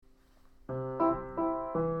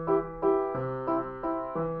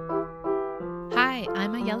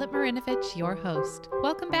Ayelet Marinovich, your host.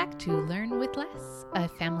 Welcome back to Learn with Less, a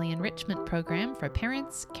family enrichment program for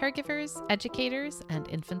parents, caregivers, educators, and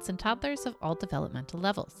infants and toddlers of all developmental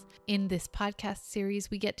levels. In this podcast series,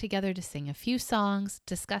 we get together to sing a few songs,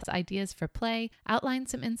 discuss ideas for play, outline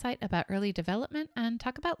some insight about early development, and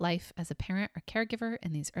talk about life as a parent or caregiver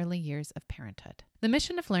in these early years of parenthood. The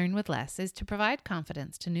mission of Learn with Less is to provide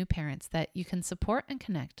confidence to new parents that you can support and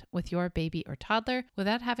connect with your baby or toddler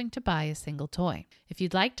without having to buy a single toy. If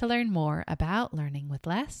you'd like to learn more about Learning with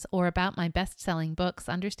Less or about my best-selling books,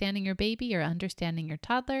 Understanding Your Baby or Understanding Your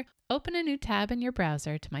Toddler, open a new tab in your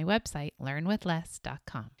browser to my website,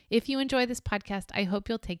 learnwithless.com. If you enjoy this podcast, I hope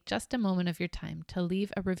you'll take just a moment of your time to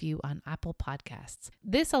leave a review on Apple Podcasts.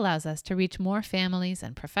 This allows us to reach more families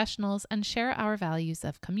and professionals and share our values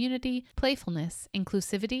of community, playfulness,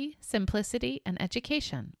 inclusivity, simplicity, and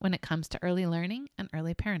education when it comes to early learning and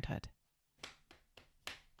early parenthood.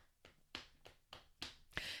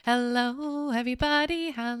 Hello, everybody.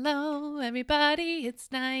 Hello, everybody.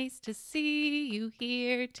 It's nice to see you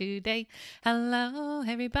here today. Hello,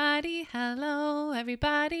 everybody. Hello,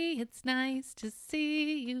 everybody. It's nice to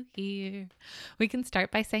see you here. We can start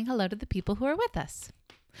by saying hello to the people who are with us.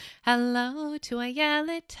 Hello to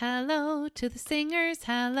Ayelet, hello to the singers,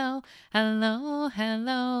 hello, hello,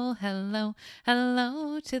 hello, hello,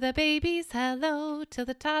 hello to the babies, hello to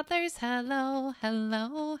the toddlers, hello,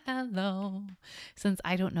 hello, hello. Since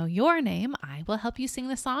I don't know your name, I will help you sing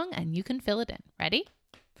the song and you can fill it in. Ready?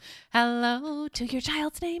 Hello to your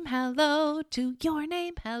child's name, hello to your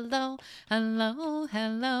name, hello, hello,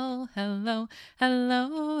 hello, hello,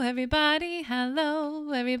 hello, everybody, hello,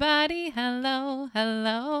 everybody, hello,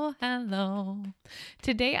 hello, hello.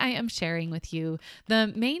 Today I am sharing with you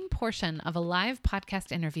the main portion of a live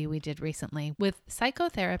podcast interview we did recently with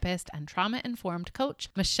psychotherapist and trauma-informed coach,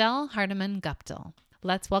 Michelle Hardiman-Guptill.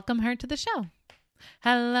 Let's welcome her to the show.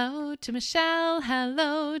 Hello to Michelle,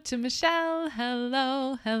 hello to Michelle,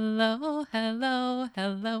 hello, hello, hello,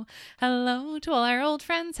 hello, hello to all our old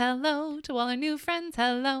friends, hello to all our new friends,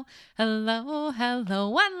 hello, hello, hello,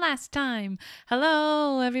 one last time.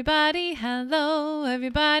 Hello, everybody,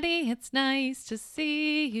 it's nice to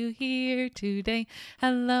see you here today.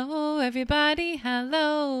 Hello, everybody,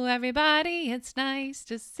 it's nice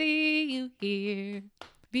to see you here.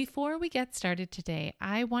 Before we get started today,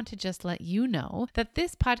 I want to just let you know that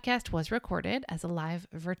this podcast was recorded as a live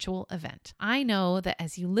virtual event. I know that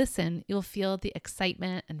as you listen, you'll feel the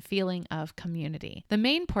excitement and feeling of community. The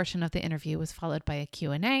main portion of the interview was followed by a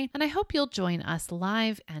Q&A, and I hope you'll join us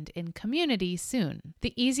live and in community soon.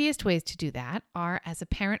 The easiest ways to do that are as a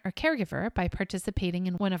parent or caregiver by participating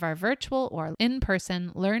in one of our virtual or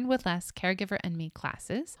in-person Learn with Less Caregiver and Me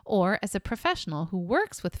classes, or as a professional who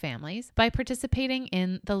works with families by participating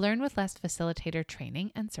in the Learn with Less Facilitator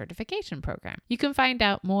Training and Certification Program. You can find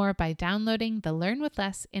out more by downloading the Learn with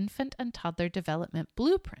Less Infant and Toddler Development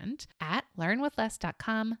Blueprint at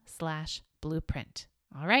learnwithless.com/blueprint.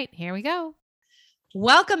 All right, here we go.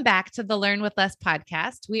 Welcome back to the Learn with Less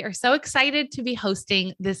podcast. We are so excited to be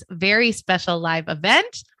hosting this very special live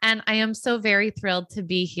event, and I am so very thrilled to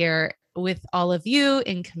be here with all of you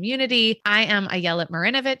in community. I am Ayelet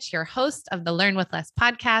Marinovich, your host of the Learn with Less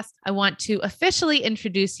podcast. I want to officially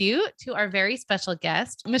introduce you to our very special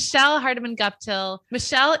guest, Michelle Hardiman-Guptill.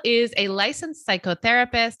 Michelle is a licensed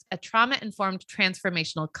psychotherapist, a trauma-informed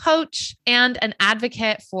transformational coach, and an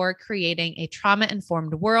advocate for creating a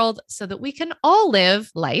trauma-informed world so that we can all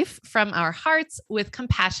live life from our hearts with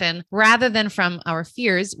compassion rather than from our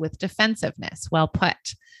fears with defensiveness. Well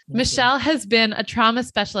put. Michelle has been a trauma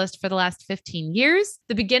specialist for the last 15 years.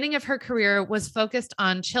 The beginning of her career was focused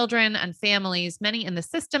on children and families, many in the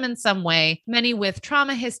system in some way, many with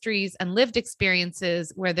trauma histories and lived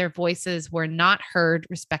experiences where their voices were not heard,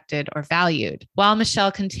 respected, or valued. While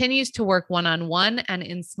Michelle continues to work one-on-one and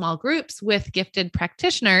in small groups with gifted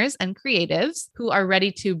practitioners and creatives who are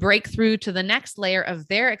ready to break through to the next layer of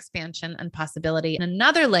their expansion and possibility. And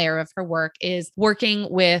another layer of her work is working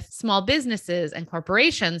with small businesses and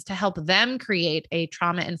corporations to help them create a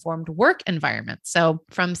trauma-informed work environment. So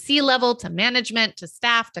from C-level to management to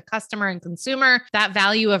staff to customer and consumer, that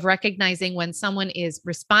value of recognizing when someone is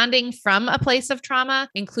responding from a place of trauma,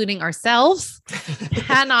 including ourselves,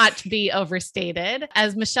 cannot be overstated.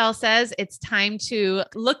 As Michelle says, it's time to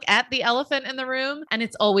look at the elephant in the room, and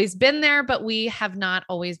it's always been there, but we have not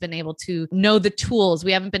always been able to know the tools.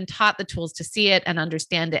 We haven't been taught the tools to see it and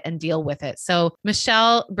understand it and deal with it. So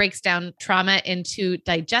Michelle breaks down trauma into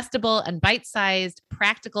digestible and bite-sized,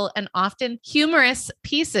 practical, and often humorous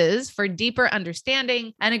pieces for deeper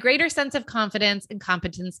understanding and a greater sense of confidence and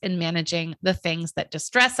competence in managing the things that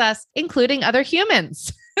distress us, including other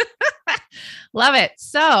humans. Love it.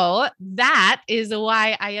 So that is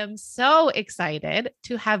why I am so excited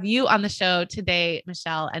to have you on the show today,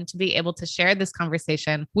 Michelle, and to be able to share this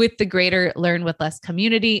conversation with the greater Learn with Less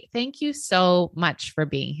community. Thank you so much for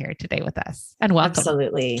being here today with us, and welcome.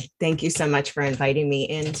 Absolutely. Thank you so much for inviting me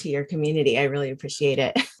into your community. I really appreciate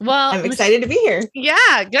it. Well, I'm excited to be here.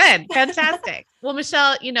 Yeah, good. Fantastic. Well,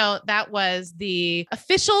 Michelle, that was the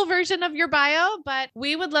official version of your bio, but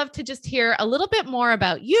we would love to just hear a little bit more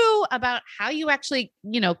about you, about how you actually,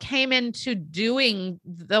 came into doing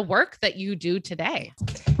the work that you do today.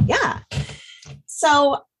 Yeah.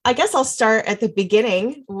 So I guess I'll start at the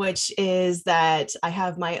beginning, which is that I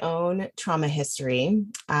have my own trauma history.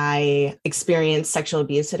 I experienced sexual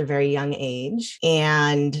abuse at a very young age.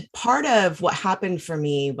 And part of what happened for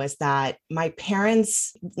me was that my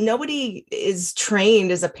parents, nobody is trained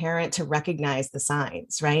as a parent to recognize the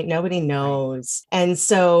signs, right? Nobody knows. And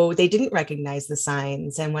so they didn't recognize the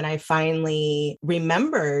signs. And when I finally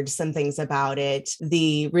remembered some things about it,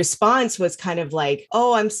 the response was kind of like,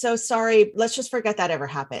 oh, I'm so sorry. Let's just forget that ever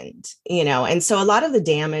happened. And so a lot of the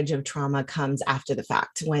damage of trauma comes after the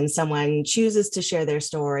fact when someone chooses to share their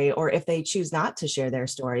story, or if they choose not to share their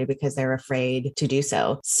story because they're afraid to do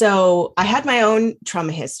so. So I had my own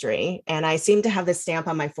trauma history, and I seemed to have this stamp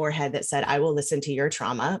on my forehead that said, I will listen to your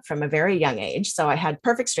trauma from a very young age. So I had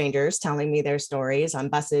perfect strangers telling me their stories on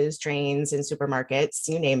buses, trains, in supermarkets,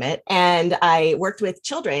 you name it. And I worked with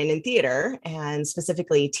children in theater, and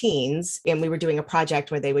specifically teens. And we were doing a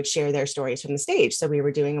project where they would share their stories from the stage. So we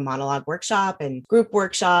were doing a monologue workshop and group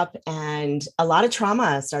workshop, and a lot of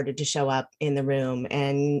trauma started to show up in the room,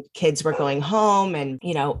 and kids were going home and,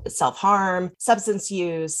 self-harm, substance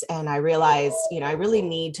use. And I realized, I really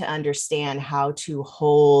need to understand how to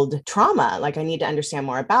hold trauma. Like, I need to understand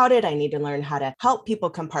more about it. I need to learn how to help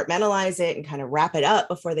people compartmentalize it and kind of wrap it up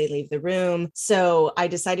before they leave the room. So I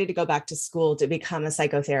decided to go back to school to become a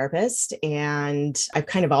psychotherapist. And I've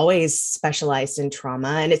kind of always specialized in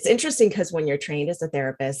trauma. And it's interesting because when you're trained as a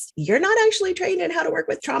therapist, you're not actually trained in how to work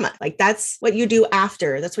with trauma. Like, that's what you do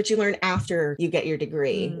after. That's what you learn after you get your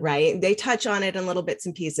degree, right? They touch on it in little bits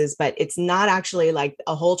and pieces, but it's not actually like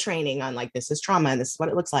a whole training on like, this is trauma and this is what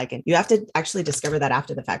it looks like. And you have to actually discover that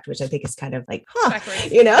after the fact, which I think is kind of like,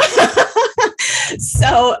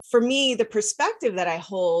 So for me, the perspective that I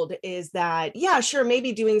hold is that, yeah, sure,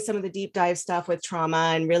 maybe doing some of the deep dive stuff with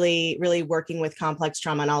trauma and really, really working with complex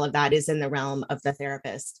trauma and all of that is in the realm of the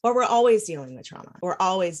therapist. But we're always dealing with trauma. We're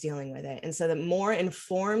always dealing with it. And so the more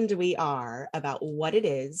informed we are about what it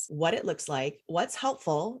is, what it looks like, what's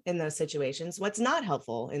helpful in those situations, what's not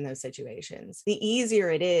helpful in those situations, the easier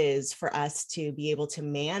it is for us to be able to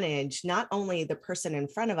manage not only the person in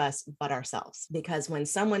front of us, but ourselves. Because when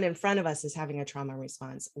someone in front of us is having a trauma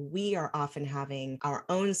response, we are often having our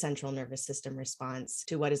own central nervous system response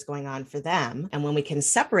to what is going on for them. And when we can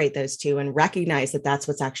separate those two and recognize that that's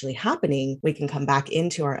what's actually happening, we can come back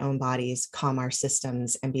into our own bodies, calm our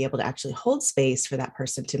systems, and be able to actually hold space for that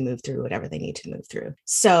person to move through whatever they need to move through.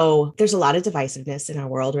 So there's a lot of divisiveness in our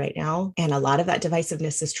world right now. And a lot of that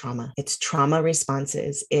divisiveness is trauma. It's trauma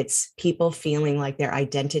responses. It's people feeling like their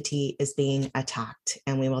identity is being attacked.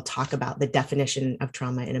 And we will talk about the definition of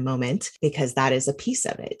trauma in a moment, because that is a piece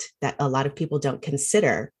of it that a lot of people don't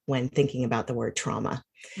consider when thinking about the word trauma.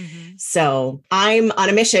 Mm-hmm. So I'm on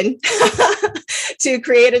a mission to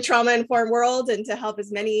create a trauma-informed world and to help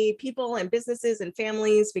as many people and businesses and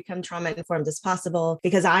families become trauma-informed as possible.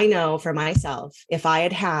 Because I know for myself, if I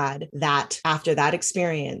had had that after that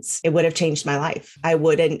experience, it would have changed my life. I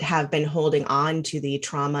wouldn't have been holding on to the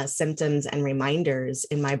trauma symptoms and reminders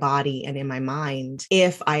in my body and in my mind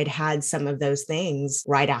if I'd had some of those things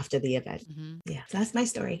right after the event. Mm-hmm. Yeah, so that's my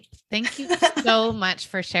story. Thank you so much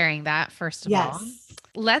for sharing that, first of all.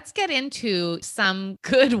 Let's get into some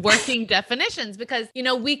good working definitions, because,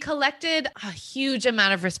 we collected a huge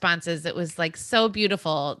amount of responses. It was like so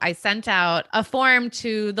beautiful. I sent out a form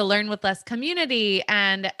to the Learn with Less community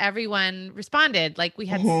and everyone responded. Like, we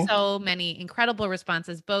had so many incredible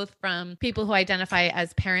responses, both from people who identify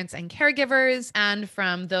as parents and caregivers and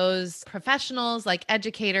from those professionals like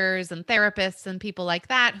educators and therapists and people like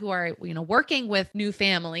that who are, working with new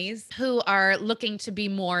families who are looking to be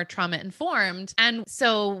more trauma informed. And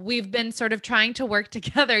so we've been sort of trying to work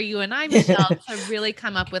together, you and I, Michelle, to really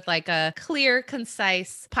come up with like a clear,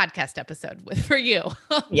 concise podcast episode for you.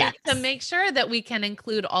 Yes. To make sure that we can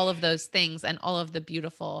include all of those things and all of the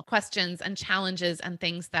beautiful questions and challenges and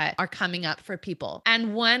things that are coming up for people.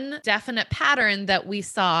 And one definite pattern that we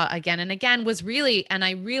saw again and again was really, and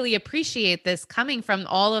I really appreciate this coming from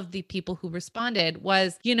all of the people who responded,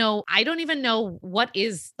 was, I don't even know what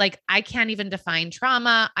is, like, I can't even define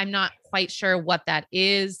trauma. I'm not quite sure what that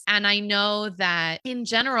is. And I know that in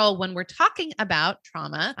general, when we're talking about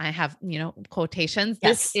trauma, I have, quotations.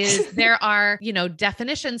 Yes. There are,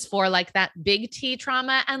 definitions for like that big T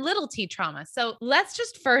trauma and little T trauma. So let's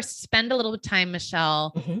just first spend a little time,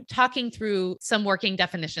 Michelle, talking through some working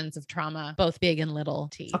definitions of trauma, both big and little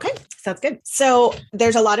T. Okay, sounds good. So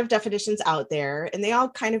there's a lot of definitions out there and they all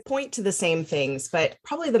kind of point to the same things, but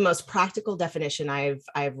probably the most practical definition I've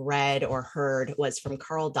read or heard was from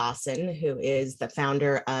Carl Dawson, who is the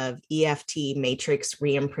founder of EFT matrix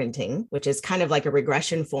reimprinting, which is kind of like a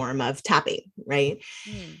regression form of tapping, right?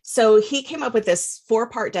 So he came up with this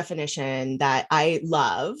 4-part definition that I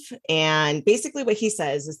love. And basically what he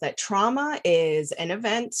says is that trauma is an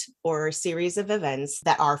event or a series of events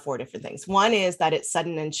that are 4 different things. One is that it's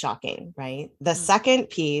sudden and shocking, right? The second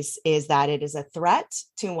piece is that it is a threat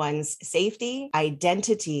to one's safety,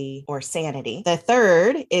 identity, or sanity. The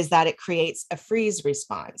third is that it creates a freeze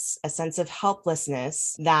response, a sense of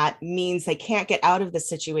helplessness that means they can't get out of the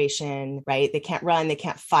situation, right? They can't run, they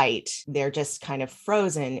can't fight. They're just kind of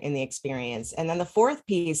frozen in the experience. And then the fourth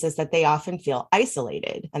piece is that they often feel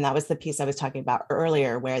isolated. And that was the piece I was talking about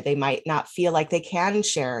earlier, where they might not feel like they can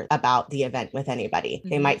share about the event with anybody.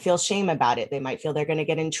 They might feel shame about it. They might feel they're going to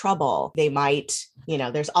get in trouble. They might,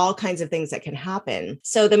 there's all kinds of things that can happen.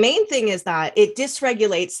 So the main thing is that it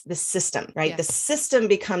dysregulates the system, right? The system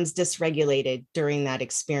becomes dysregulated during that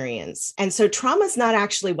experience. And so trauma is not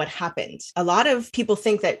actually what happened. A lot of people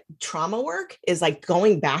think that trauma work is like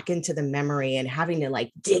going back into the memory and having to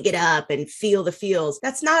like dig it up and feel the feels.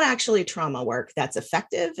 That's not actually trauma work that's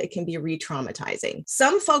effective. It can be re-traumatizing.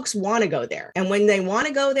 Some folks want to go there. And when they want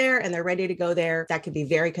to go there and they're ready to go there, that can be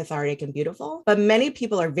very cathartic and beautiful. But many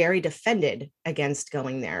people are very defended against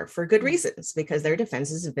going there for good reasons, because their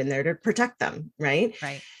defenses have been there to protect them, right?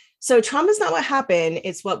 Right. So trauma is not what happened.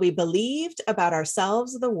 It's what we believed about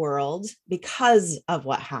ourselves, the world, because of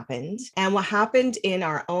what happened and what happened in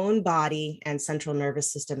our own body and central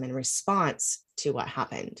nervous system in response to what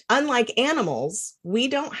happened. Unlike animals, we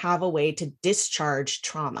don't have a way to discharge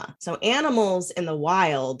trauma. So animals in the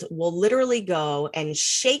wild will literally go and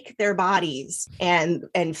shake their bodies and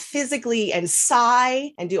physically and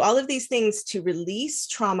sigh and do all of these things to release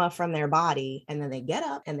trauma from their body. And then they get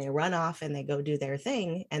up and they run off and they go do their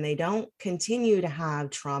thing, and they don't continue to have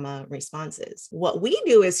trauma responses. What we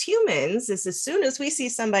do as humans is, as soon as we see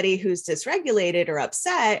somebody who's dysregulated or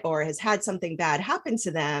upset or has had something bad happen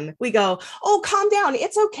to them, we go, oh, calm down.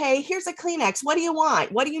 It's okay. Here's a Kleenex. What do you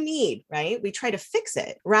want? What do you need? Right? We try to fix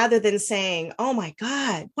it rather than saying, oh my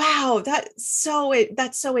God, wow, that's so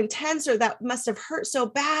intense, or that must have hurt so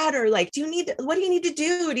bad. Or like, what do you need to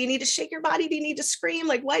do? Do you need to shake your body? Do you need to scream?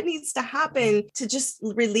 Like, what needs to happen to just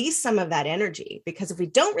release some of that energy? Because if we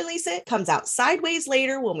don't release it, it comes out sideways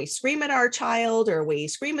later when we scream at our child or we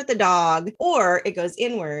scream at the dog, or it goes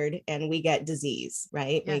inward and we get disease,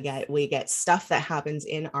 right? Yes. We get stuff that happens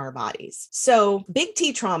in our bodies. So big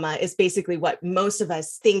T trauma is basically what most of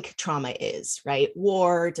us think trauma is, right?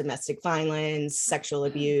 War, domestic violence, sexual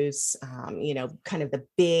abuse, kind of the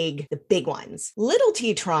big ones. Little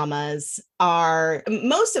T traumas are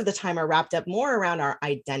most of the time are wrapped up more around our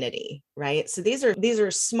identity, right? So these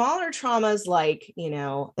are smaller traumas like,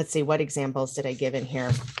 let's see, what examples did I give in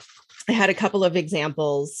here? I had a couple of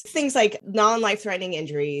examples, things like non-life-threatening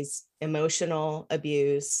injuries, emotional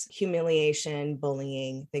abuse, humiliation,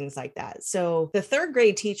 bullying, things like that. So the 3rd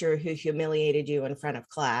grade teacher who humiliated you in front of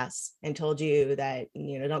class and told you that,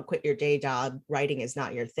 don't quit your day job, writing is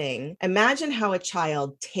not your thing. Imagine how a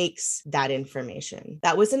child takes that information.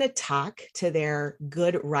 That was an attack to their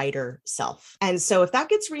good writer self. And so if that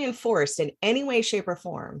gets reinforced in any way, shape, or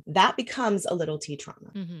form, that becomes a little T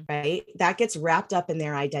trauma, right? That gets wrapped up in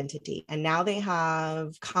their identity. And now they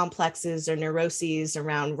have complexes or neuroses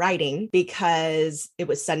around writing because it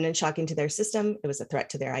was sudden and shocking to their system. It was a threat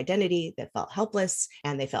to their identity. They felt helpless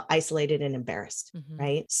and they felt isolated and embarrassed,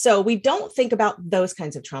 right? So we don't think about those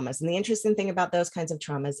kinds of traumas. And the interesting thing about those kinds of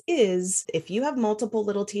traumas is if you have multiple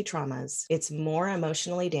little T traumas, it's more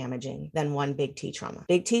emotionally damaging than one big T trauma.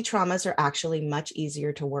 Big T traumas are actually much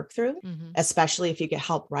easier to work through, especially if you get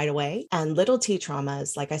help right away. And little T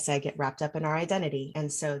traumas, like I said, get wrapped up in our identity. And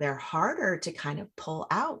so they're harder to kind of pull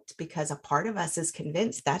out because a part of us is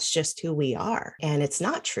convinced that's just who we are. And it's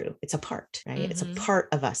not true. It's a part, right? It's a part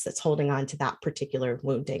of us that's holding on to that particular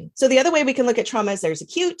wounding. So the other way we can look at trauma is there's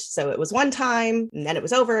acute. So it was one time and then it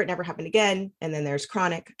was over. It never happened again. And then there's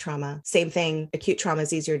chronic trauma. Same thing. Acute trauma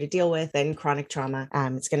is easier to deal with than chronic trauma.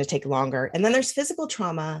 It's going to take longer. And then there's physical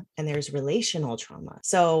trauma and there's relational trauma.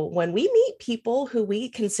 So when we meet people who we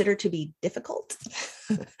consider to be difficult,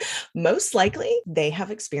 most likely they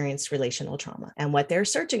have experienced relational trauma. And what they're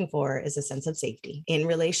searching for is a sense of safety in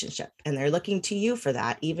relationship. And they're looking to you for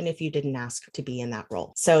that, even if you didn't ask to be in that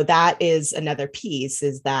role. So that is another piece,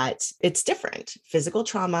 is that it's different. Physical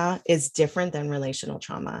trauma is different than relational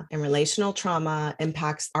trauma. And relational trauma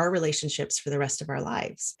impacts our relationships for the rest of our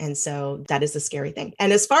lives. And so that is a scary thing.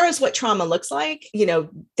 And as far as what trauma looks like,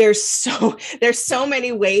 there's so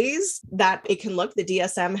many ways that it can look. The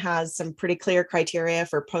DSM has some pretty clear criteria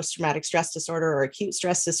for post-traumatic stress disorder or acute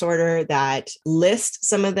stress disorder that list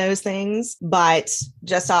some of those things. But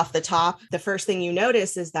just off the top, the first thing you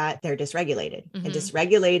notice is that they're dysregulated. Mm-hmm. And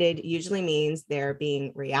dysregulated usually means they're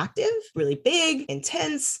being reactive, really big,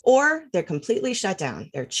 intense, or they're completely shut down.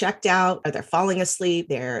 They're checked out, or they're falling asleep.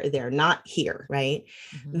 They're not here, right?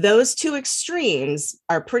 Mm-hmm. Those two extremes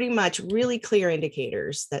are pretty much really clear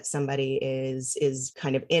indicators that somebody is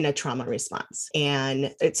kind of in a trauma response.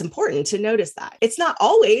 And it's important to notice that. It's not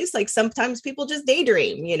always, like, sometimes people just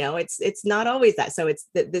daydream, it's not always that. So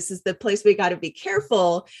this is the place we got to be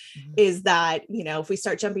careful, mm-hmm. is that, if we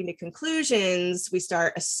start jumping to conclusions, we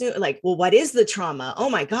start assuming, like, well, what is the trauma? Oh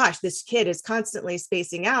my gosh, this kid is constantly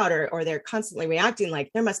spacing out, or they're constantly reacting,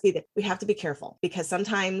 like there must be that. We have to be careful, because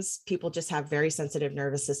sometimes people just have very sensitive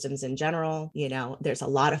nervous systems in general. There's a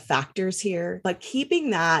lot of factors here, but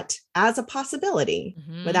keeping that as a possibility,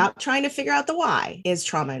 mm-hmm. without trying to figure out the why, is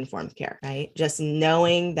trauma-informed care, right? Just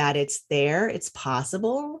knowing that it's there, it's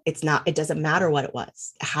possible. It doesn't matter what it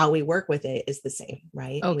was. How we work with it is the same,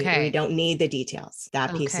 right? Okay. We don't need the details.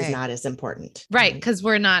 That piece is not as important. Right. Because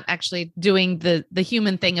we're not actually doing the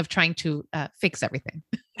human thing of trying to fix everything.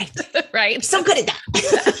 Right. Right. We're so good at that.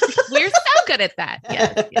 We're so good at that.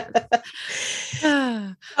 Yes.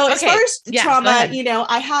 As far as trauma,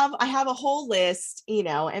 I have a whole list,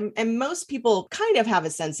 and most people kind of have a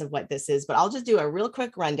sense of what this is, but I'll just do a real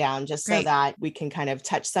quick rundown just so that we can kind of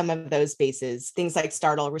touch some of those bases. Things like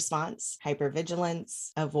startle response,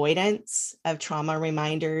 hypervigilance, avoidance of trauma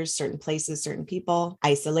reminders, certain places, certain people,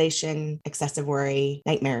 isolation, excessive worry,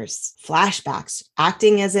 nightmares, flashbacks,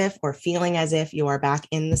 acting as if or feeling as if you are back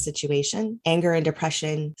in the situation, anger and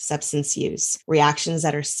depression, substance use, reactions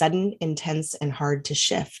that are sudden, intense, and hard to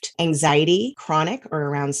shift, anxiety, chronic or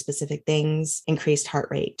around specific things, increased heart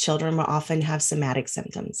rate. Children will often have somatic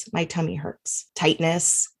symptoms. My tummy hurts,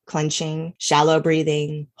 tightness, clenching, shallow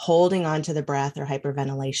breathing, holding on to the breath or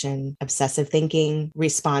hyperventilation, obsessive thinking,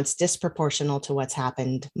 response disproportional to what's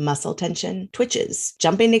happened, muscle tension, twitches,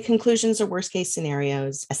 jumping to conclusions or worst case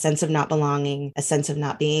scenarios, a sense of not belonging, a sense of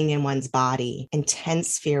not being in one's body,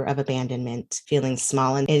 intense fear of abandonment, feeling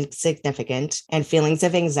small and insignificant, and feelings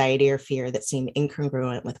of anxiety or fear that seem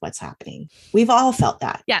incongruent with what's happening. We've all felt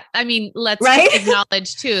that. Yeah. I mean, let's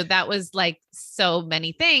acknowledge too, that was like so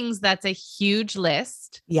many things. That's a huge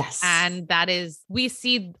list. Yes. And we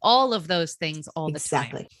see all of those things all the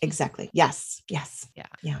time. Exactly. Yes.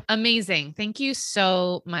 Yeah. Amazing. Thank you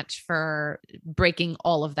so much for breaking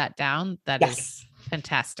all of that down. That is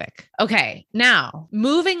fantastic. Okay. Now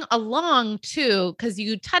moving along to, because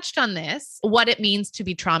you touched on this, what it means to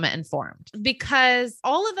be trauma informed, because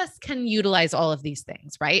all of us can utilize all of these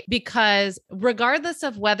things, right? Because regardless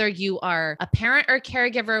of whether you are a parent or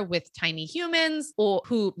caregiver with tiny humans, or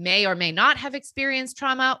who may or may not have experienced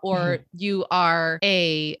trauma, or you are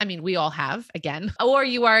we all have, again, or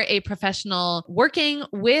you are a professional working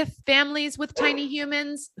with families with tiny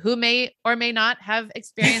humans who may or may not have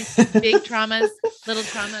experienced big traumas, little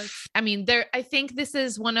traumas. I think this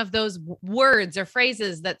is one of those words or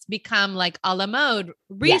phrases that's become like a la mode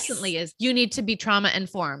recently, is you need to be trauma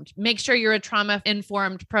informed. Make sure you're a trauma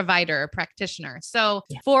informed provider or practitioner. So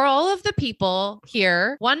for all of the people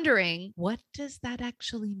here wondering, what does that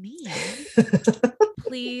actually mean?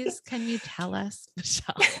 Please, can you tell us,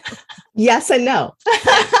 Michelle? Yes and no.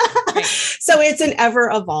 So it's an ever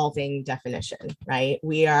evolving definition, right?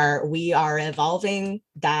 We are evolving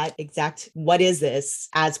that exact, what is this,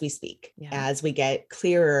 as we speak, as we get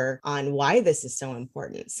clearer on why this is so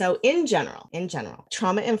important. So in general,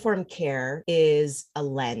 trauma informed care is a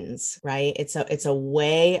lens, right? It's a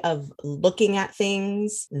way of looking at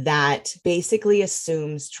things that basically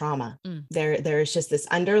assumes trauma. There's just this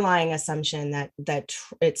underlying assumption that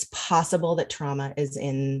it's possible that trauma is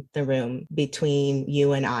in the room between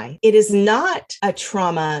you and I. It is not a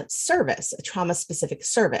trauma service, a trauma specific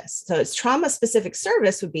service. So its trauma specific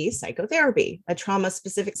service would be psychotherapy. A trauma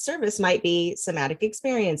specific service might be somatic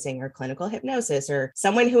experiencing or clinical hypnosis, or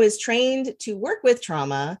someone who is trained to work with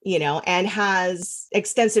trauma, and has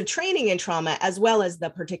extensive training in trauma, as well as the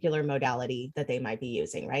particular modality that they might be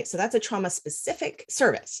using, right? So that's a trauma specific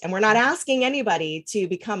service. And we're not asking anybody to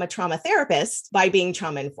become a trauma therapist by being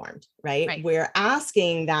trauma informed. right? Right. We're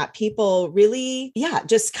asking that people really,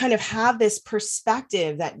 just kind of have this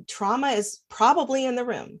perspective that trauma is probably in the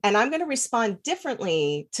room. And I'm going to respond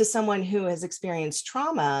differently to someone who has experienced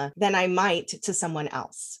trauma than I might to someone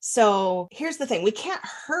else. So here's the thing. We can't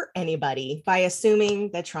hurt anybody by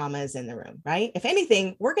assuming that trauma is in the room, right? If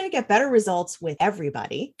anything, we're going to get better results with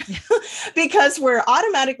everybody because we're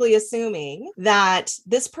automatically assuming that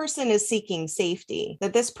this person is seeking safety,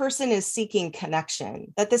 that this person is seeking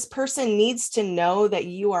connection, that this person needs to know that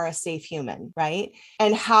you are a safe human, right?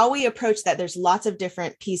 And how we approach that, there's lots of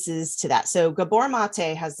different pieces to that. So Gabor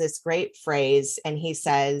Mate has this great phrase, and he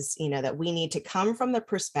says, that we need to come from the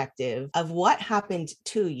perspective of what happened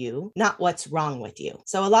to you, not what's wrong with you.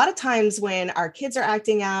 So a lot of times when our kids are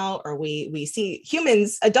acting out, or we see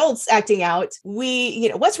humans, adults acting out,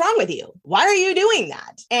 what's wrong with you? Why are you doing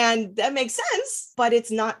that? And that makes sense, but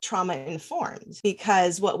it's not trauma informed,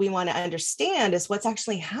 because what we want to understand is what's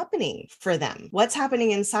actually happening for them, what's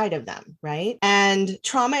happening inside of them, right? And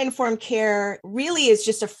trauma informed care really is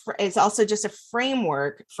it's also just a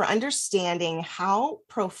framework for understanding how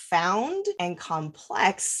profound and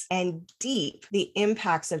complex and deep the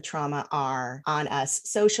impacts of trauma are on us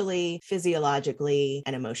socially, physiologically,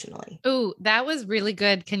 and emotionally. Oh, that was really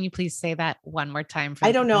good. Can you please say that one more time?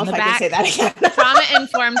 I don't know if I can say that again.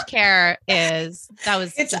 Trauma-informed care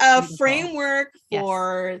it's a framework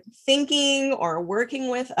for thinking or working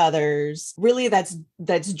with others, really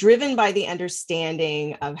that's driven by the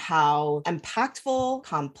understanding of how impactful,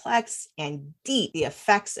 complex, and deep the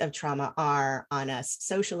effects of trauma are on us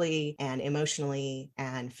socially and emotionally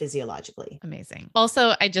and physiologically. Amazing.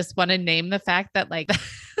 Also, I just want to name the fact that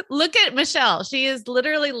look at Michelle. She is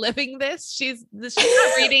literally living this. She's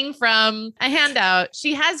not reading from a handout.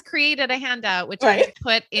 She has created a handout, which I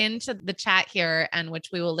put into the chat here and which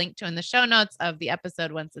we will link to in the show notes of the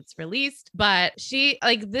episode once it's released. But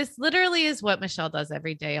this literally is what Michelle does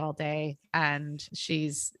every day, all day. And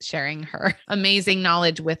she's sharing her amazing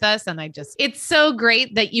knowledge with us. And it's so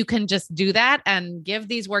great that you can just do that and give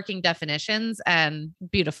these working definitions, and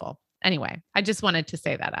beautiful. Anyway, I just wanted to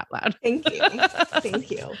say that out loud. Thank you.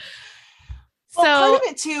 Thank you. Well, part of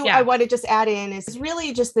it too, I want to just add in is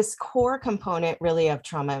really just this core component really of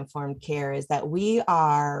trauma-informed care is that we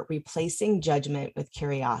are replacing judgment with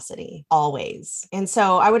curiosity always. And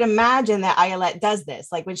so I would imagine that Ayelet does this,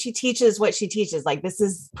 when she teaches what she teaches, this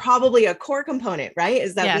is probably a core component, right?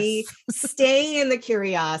 Is that we stay in the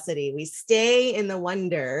curiosity, we stay in the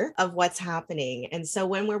wonder of what's happening. And so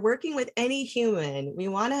when we're working with any human, we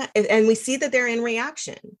want to, and we see that they're in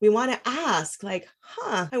reaction, we want to ask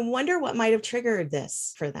I wonder what might have triggered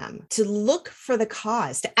this for them, to look for the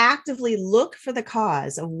cause, to actively look for the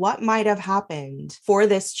cause of what might have happened for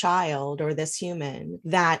this child or this human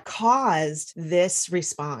that caused this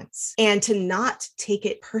response, and to not take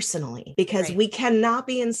it personally, because we cannot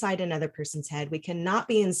be inside another person's head. We cannot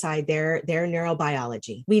be inside their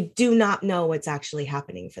neurobiology. We do not know what's actually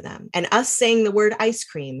happening for them. And us saying the word ice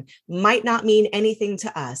cream might not mean anything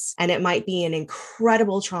to us. And it might be an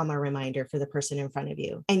incredible trauma reminder for the person in front of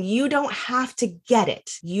you. And you don't have to get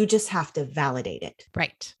it. You just have to validate it.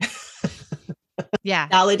 Right. Yeah.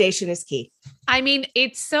 Validation is key. I mean,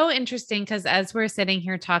 it's so interesting because as we're sitting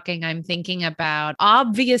here talking, I'm thinking about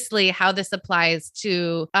obviously how this applies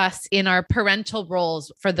to us in our parental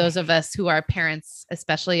roles for those of us who are parents,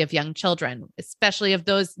 especially of young children, especially of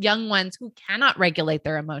those young ones who cannot regulate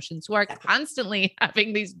their emotions, who are constantly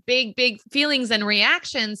having these big, big feelings and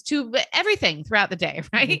reactions to everything throughout the day,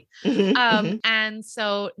 right? And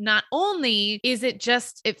so not only is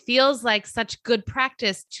it feels like such good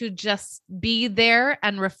practice to just be there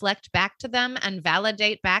and reflect back to them and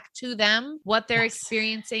validate back to them what they're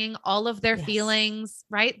experiencing, all of their feelings,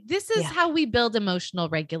 right? This is how we build emotional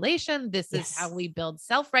regulation. This is how we build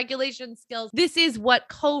self-regulation skills. This is what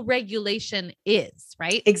co-regulation is,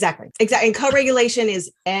 right? Exactly. And co-regulation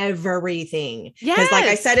is everything. Because like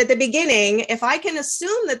I said at the beginning, if I can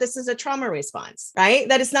assume that this is a trauma response, right?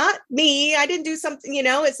 That it's not me, I didn't do something,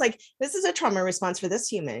 it's this is a trauma response for this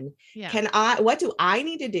human. What do I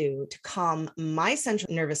need to do to calm my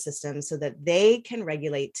central nervous system so that they can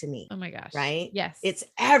regulate to me? Oh my gosh. Right? Yes. It's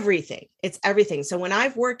everything. It's everything. So when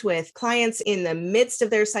I've worked with clients in the midst of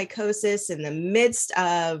their psychosis, in the midst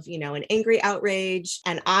of, an angry outrage,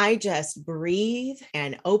 and I just breathe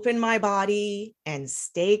and open my body and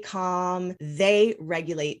stay calm, they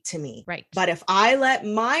regulate to me. Right. But if I let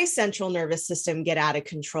my central nervous system get out of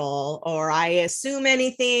control, or I assume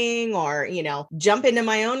anything, or, jump into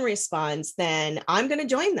my own response, then I'm going to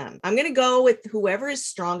join them. I'm going to go with whoever is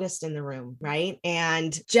strongest in the room. room, right?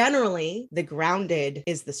 And generally, the grounded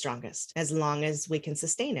is the strongest as long as we can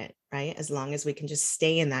sustain it, right? As long as we can just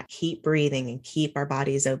stay in that, keep breathing and keep our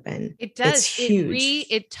bodies open. It does. It's huge.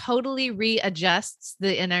 It totally readjusts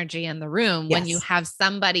the energy in the room when you have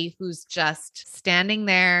somebody who's just standing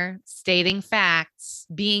there, stating facts,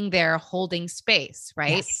 being there, holding space,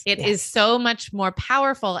 right? Yes. It is so much more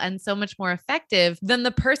powerful and so much more effective than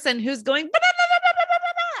the person who's going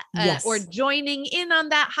or joining in on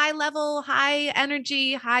that high level, high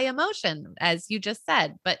energy, high emotion, as you just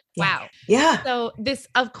said. But wow. Yeah. So this,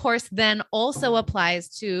 of course, then also applies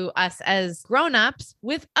to us as grownups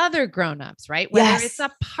with other grownups, right? Whether it's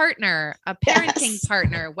a partner, a parenting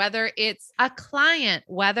partner, whether it's a client,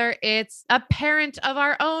 whether it's a parent of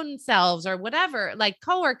our own selves or whatever, like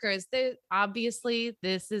coworkers, obviously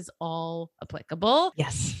this is all applicable.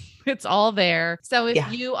 Yes. It's all there. So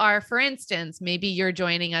if you are, for instance, maybe you're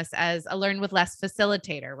joining us as a Learn with Less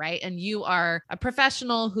facilitator, right? And you are a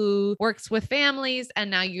professional who works with families,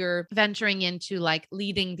 and now you're venturing into like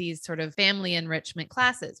leading these sort of family enrichment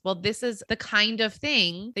classes. Well, this is the kind of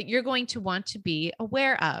thing that you're going to want to be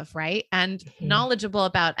aware of, right? And knowledgeable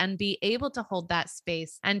about, and be able to hold that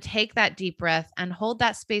space and take that deep breath and hold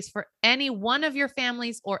that space for any one of your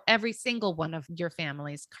families or every single one of your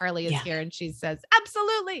families. Carly is here and she says,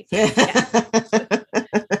 absolutely.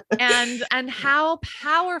 And how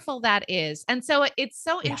powerful that is. And so it's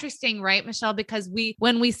so interesting, right, Michelle, because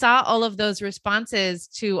when we saw all of those responses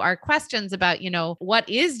to our questions about, what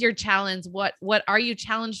is your challenge? What are you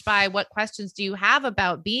challenged by? What questions do you have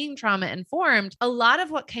about being trauma informed? A lot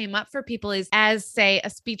of what came up for people is, as say a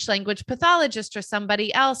speech language pathologist or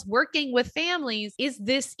somebody else working with families, is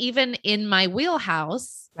this even in my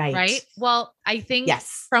wheelhouse? Right. Well, I think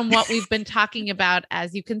from what we've been talking about,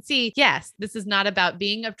 as you can see, yes, this is not about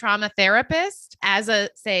being a trauma therapist as a,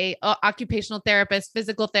 say, occupational therapist,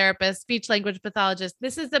 physical therapist, speech language pathologist.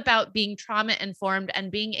 This is about being trauma informed and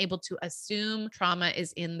being able to assume trauma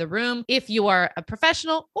is in the room if you are a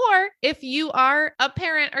professional or if you are a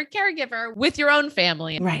parent or caregiver with your own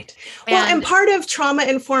family. Right. Well, and part of trauma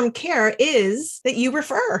informed care is that you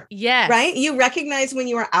refer. Yes. Right. You recognize when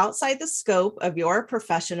you are outside the scope of your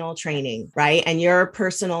professional training, right? And your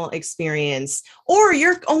personal experience or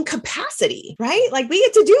your own capacity, right? Like we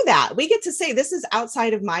get to do that. We get to say, this is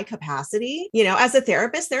outside of my capacity. As a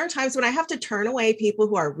therapist, there are times when I have to turn away people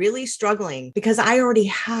who are really struggling because I already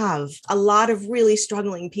have a lot of really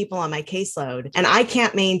struggling people on my caseload, and I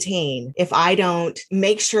can't maintain if I don't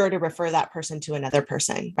make sure to refer that person to another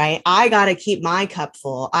person, right? I got to keep my cup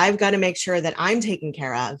full. I've got to make sure that I'm taken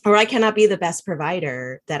care of, or I cannot be the best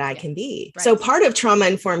provider that I can be. Right. So part of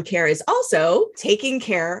trauma informed care is also taking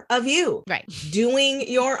care of you, right? Doing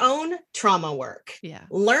your own trauma work, yeah,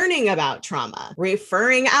 learning about trauma,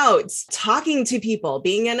 referring out, talking to people,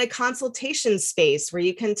 being in a consultation space where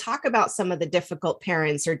you can talk about some of the difficult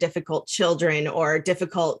parents or difficult children or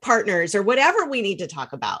difficult partners or whatever we need to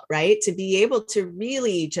talk about, right? To be able to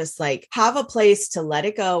really just like have a place to let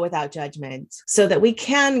it go without judgment so that we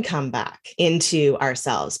can come back into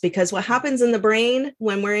ourselves. Because what happens in the brain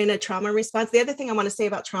when we're in a trauma response, the other thing I want to say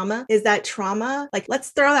about trauma is that trauma, like let's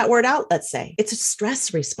throw that word out, let's say it's a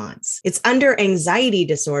stress response. It's under anxiety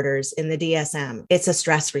disorders in the DSM. It's a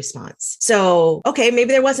stress response. So, okay,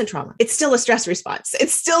 maybe there wasn't trauma. It's still a stress response.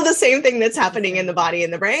 It's still the same thing that's happening in the body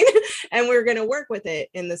and the brain. And we're going to work with it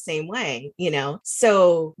in the same way,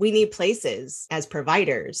 So we need places as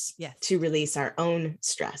providers to release our own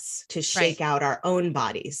stress, to shake out our own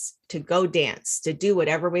bodies, to go dance, to do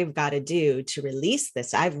whatever we've got to do to release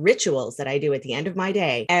this. I have rituals that I do at the end of my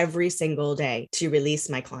day, every single day, to release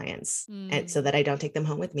my clients and so that I don't take them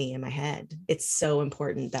home with me in my head. It's so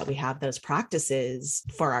important that we have those practices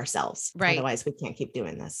for ourselves. Right. Otherwise we can't keep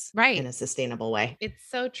doing this in a sustainable way. It's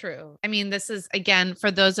so true. I mean, this is, again, for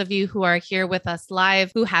those of you who are here with us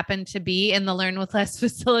live, who happen to be in the Learn with Less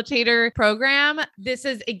facilitator program. This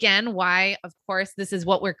is, again, why, of course, this is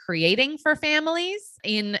what we're creating for families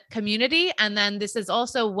in community. And then this is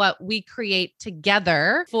also what we create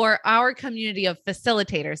together for our community of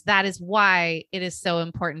facilitators. That is why it is so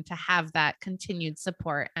important to have that continued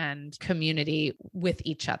support and community with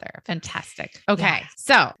each other. Fantastic. Okay. Yeah.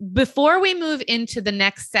 So before we move into the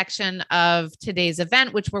next section of today's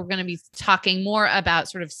event, which we're going to be talking more about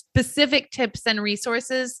sort of specific tips and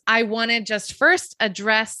resources, I want to just first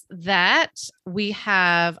address that we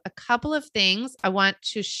have a couple of things I want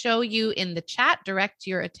to show you in the chat, direct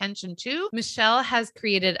your attention attention to, Michelle has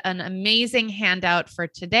created an amazing handout for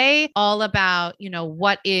today, all about,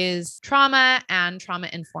 what is trauma and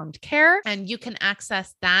trauma-informed care. And you can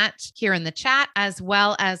access that here in the chat, as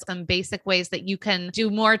well as some basic ways that you can do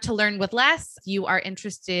more to learn with less. You are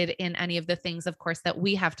interested in any of the things, of course, that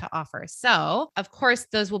we have to offer. So, of course,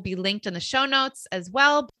 those will be linked in the show notes as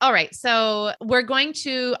well. All right. So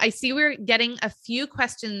I see we're getting a few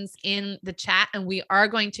questions in the chat, and we are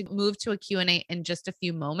going to move to a Q&A in just a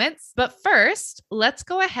few moments. But first, let's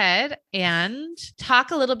go ahead and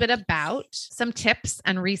talk a little bit about some tips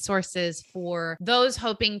and resources for those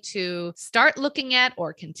hoping to start looking at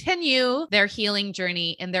or continue their healing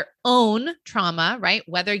journey in their own trauma, right?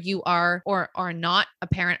 Whether you are or are not a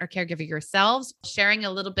parent or caregiver yourselves, sharing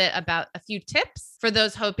a little bit about a few tips for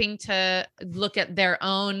those hoping to look at their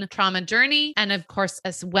own trauma journey. And of course,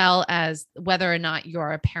 as well as whether or not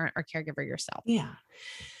you're a parent or caregiver yourself. Yeah.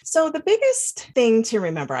 So the biggest thing to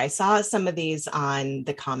remember, I saw some of these on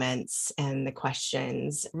the comments and the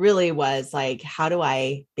questions, really was like, how do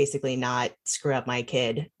I basically not screw up my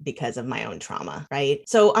kid because of my own trauma, right?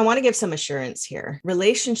 So I want to give some assurance here.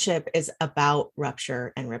 Relationship is about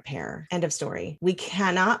rupture and repair. End of story. We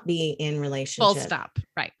cannot be in relationship. Full stop.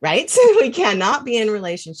 Right. Right? So we cannot be in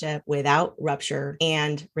relationship without rupture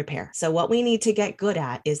and repair. So what we need to get good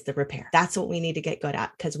at is the repair. That's what we need to get good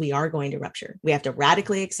at, because we are going to rupture. We have to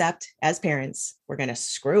radically accept as parents, we're going to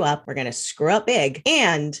screw up. We're going to screw up big.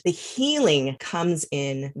 And the healing comes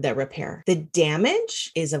in the repair. The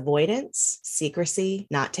damage is avoidance, secrecy,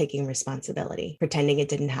 not taking responsibility, pretending it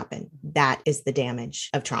didn't happen. That is the damage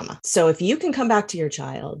of trauma. So if you can come back to your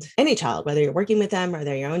child, any child, whether you're working with them or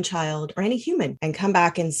they're your own child or any human, and come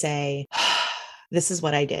back and say, this is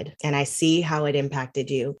what I did, and I see how it impacted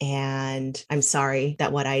you. And I'm sorry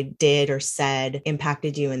that what I did or said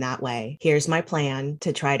impacted you in that way. Here's my plan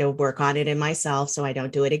to try to work on it in myself so I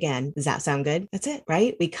don't do it again. Does that sound good? That's it,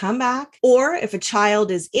 right? We come back. Or if a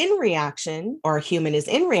child is in reaction or a human is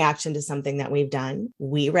in reaction to something that we've done,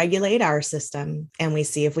 we regulate our system and we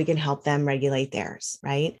see if we can help them regulate theirs,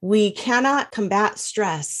 right? We cannot combat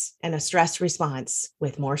stress and a stress response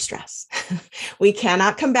with more stress. We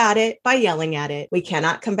cannot combat it by yelling at it. We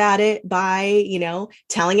cannot combat it by,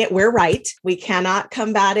 telling it we're right. We cannot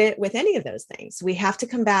combat it with any of those things. We have to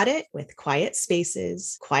combat it with quiet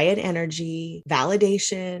spaces, quiet energy,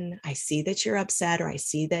 validation. I see that you're upset, or I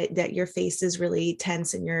see that your face is really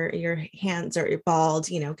tense and your hands are bald,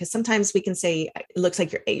 because sometimes we can say, it looks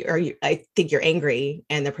like I think you're angry,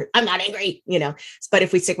 and I'm not angry, but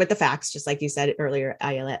if we stick with the facts, just like you said earlier,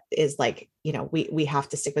 Ayelet, is like, we have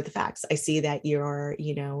to stick with the facts. I see that your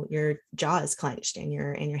jaw is clenched and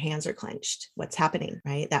your hands are clenched. What's happening,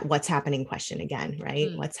 right? That what's happening question again,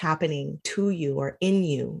 right? What's happening to you or in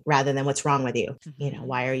you, rather than what's wrong with you?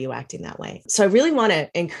 Why are you acting that way? So I really want to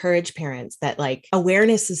encourage parents that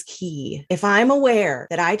awareness is key. If I'm aware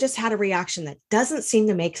that I just had a reaction that doesn't seem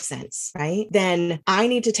to make sense, right? Then I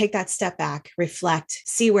need to take that step back, reflect,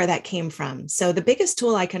 see where that came from. So the biggest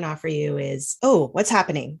tool I can offer you is, what's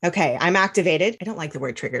happening? Okay, I'm activated. I don't like the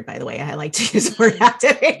word triggered, by the way. I like to use the word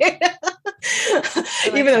activated.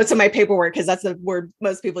 Even though it's in my paperwork, because that's the word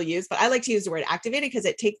most people use, but I like to use the word activated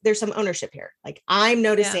because there's some ownership here. Like, I'm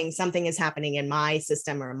noticing something is happening in my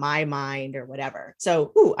system or my mind or whatever.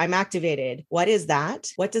 So, I'm activated. What is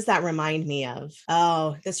that? What does that remind me of?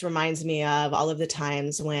 Oh, this reminds me of all of the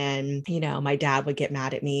times when, my dad would get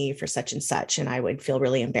mad at me for such and such, and I would feel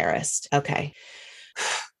really embarrassed. Okay.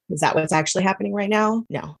 Is that what's actually happening right now?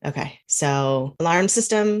 No. Okay. So alarm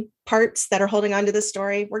system parts that are holding on to this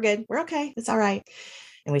story, we're good. We're okay. It's all right.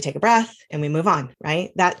 And we take a breath and we move on,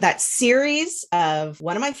 right? That series of,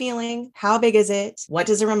 what am I feeling? How big is it? What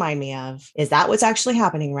does it remind me of? Is that what's actually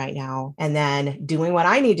happening right now? And then doing what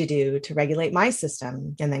I need to do to regulate my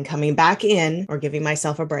system, and then coming back in or giving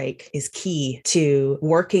myself a break is key to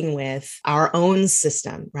working with our own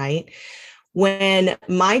system, right? When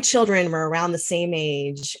my children were around the same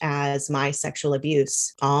age as my sexual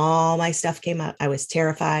abuse, all my stuff came up. I was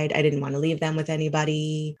terrified. I didn't want to leave them with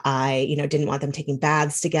anybody. I, didn't want them taking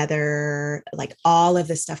baths together. Like, all of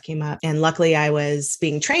this stuff came up. And luckily I was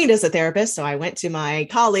being trained as a therapist. So I went to my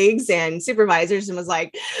colleagues and supervisors and was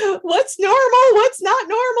like, what's normal? What's not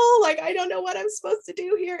normal? Like, I don't know what I'm supposed to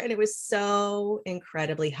do here. And it was so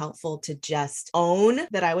incredibly helpful to just own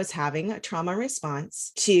that I was having a trauma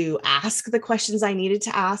response, to ask the questions I needed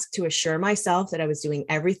to ask to assure myself that I was doing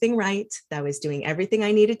everything right, that I was doing everything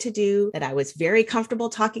I needed to do, that I was very comfortable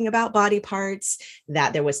talking about body parts,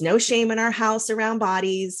 that there was no shame in our house around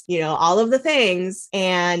bodies, all of the things.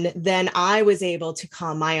 And then I was able to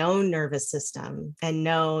calm my own nervous system and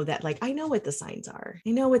know that, like, I know what the signs are.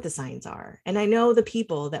 I know what the signs are. And I know the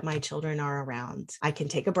people that my children are around. I can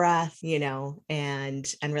take a breath, and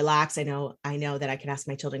relax. I know that I can ask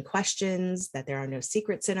my children questions, that there are no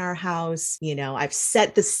secrets in our house. I've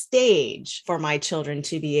set the stage for my children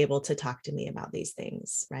to be able to talk to me about these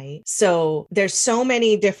things, right? So there's so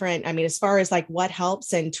many different, as far as like what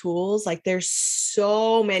helps and tools, like there's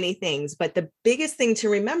so many things, but the biggest thing to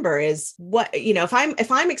remember is what,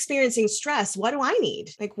 if I'm experiencing stress, what do I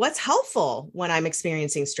need? Like, what's helpful when I'm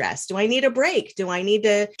experiencing stress? Do I need a break? Do I need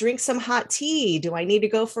to drink some hot tea? Do I need to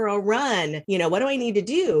go for a run? What do I need to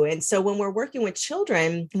do? And so when we're working with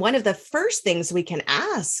children, one of the first things we can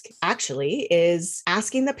ask actually is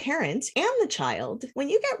asking the parent and the child, when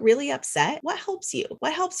you get really upset, what helps you?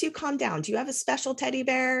 What helps you calm down? Do you have a special teddy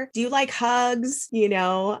bear? Do you like hugs?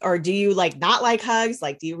 Or do you like not like hugs?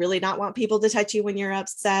 Like, do you really not want people to touch you when you're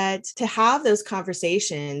upset? To have those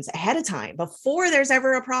conversations ahead of time before there's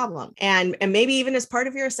ever a problem. And maybe even as part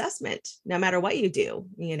of your assessment, no matter what you do,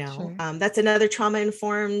 Sure. That's another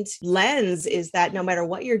trauma-informed lens, is that no matter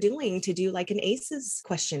what you're doing, to do like an ACEs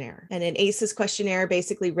questionnaire. And an ACEs questionnaire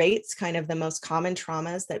basically rates kind of the most common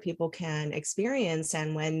traumas that people can experience.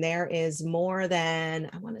 And when there is more than,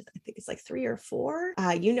 I think it's like 3 or 4,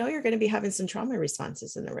 you're going to be having some trauma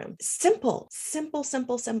responses in the room. Simple.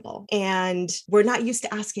 And we're not used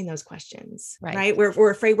to asking those questions, right?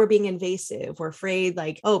 We're afraid we're being invasive. We're afraid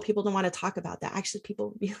like, oh, people don't want to talk about that. Actually,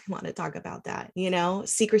 people really want to talk about that.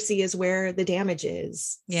 Secrecy is where the damage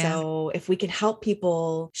is. Yeah. So if we can help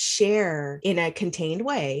people share in a contained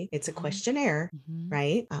way, it's a questionnaire,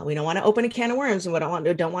 right? We don't want to open a can of worms, and we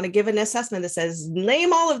don't want to give an assessment that says,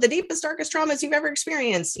 name all of the deepest, darkest traumas you've ever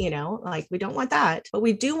experienced. Like, we don't want that, but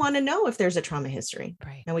we do want to know if there's a trauma history,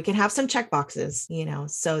 right? And we can have some check boxes,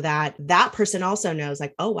 so that that person also knows,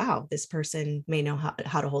 like, oh, wow, this person may know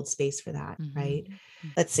how to hold space for that, right?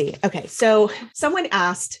 Let's see. Okay. So someone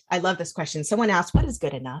asked, I love this question. Someone asked, what is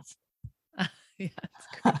good enough? Yeah, that's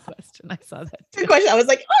a great question. I saw that too. Good question. I was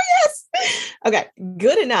like, oh, yes. Okay.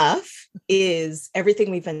 Good enough is everything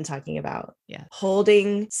we've been talking about. Yeah.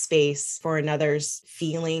 Holding space for another's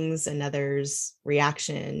feelings, another's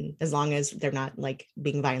reaction, as long as they're not like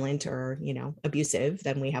being violent or, abusive,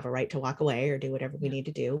 then we have a right to walk away or do whatever we need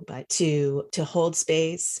to do. But to hold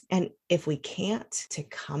space, and if we can't, to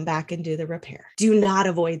come back and do the repair. Do not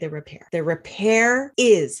avoid the repair. The repair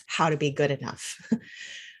is how to be good enough.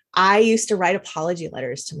 I used to write apology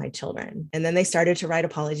letters to my children, and then they started to write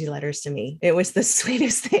apology letters to me. It was the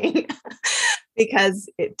sweetest thing because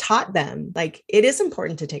it taught them, like, it is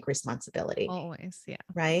important to take responsibility. Always. Yeah.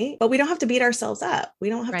 Right. But we don't have to beat ourselves up. We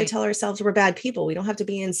don't have to tell ourselves we're bad people. We don't have to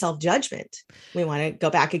be in self-judgment. We want to go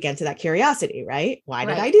back again to that curiosity, right? Why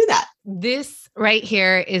did I do that? This right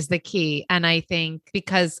here is the key. And I think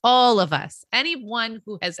because all of us, anyone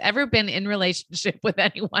who has ever been in relationship with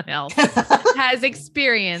anyone else has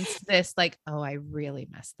experienced this, like, oh, I really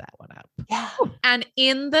messed that one up. Yeah. And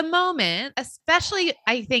in the moment, especially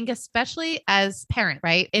as parent,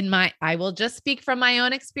 right? I will just speak from my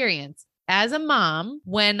own experience. As a mom,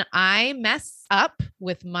 when I mess up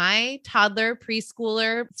with my toddler,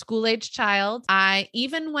 preschooler, school-age child,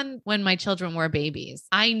 even when my children were babies,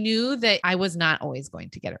 I knew that I was not always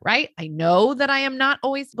going to get it right. I know that I am not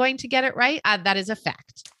always going to get it right. That is a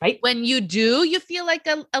fact. Right. When you do, you feel like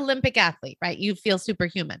an Olympic athlete, right? You feel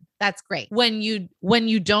superhuman. That's great. When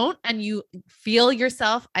you don't, and you feel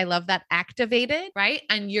yourself, I love that, activated, right?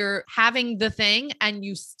 And you're having the thing and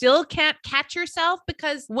you still can't catch yourself,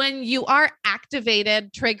 because when you are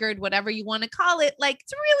activated, triggered, whatever you want to call it, like,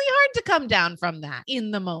 it's really hard to come down from that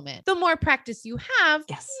in the moment. The more practice you have,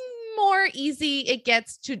 more easy it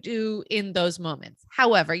gets to do in those moments.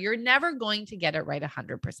 However, you're never going to get it right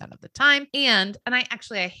 100% of the time. And I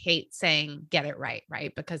hate saying get it right,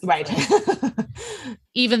 because right. Like,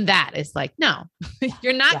 even that is like, no,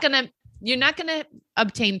 you're not going to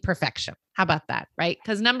obtain perfection. How about that? Right?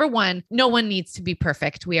 Because number one, no one needs to be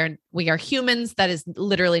perfect. We are humans. That is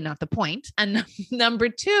literally not the point. And number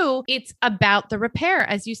two, it's about the repair,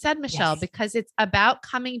 as you said, Michelle, because it's about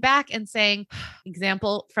coming back and saying,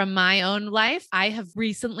 example from my own life, I have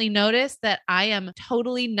recently noticed that I am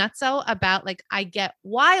totally nutso about, like, I get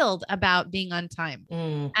wild about being on time.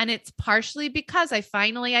 And it's partially because I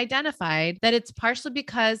finally identified that it's partially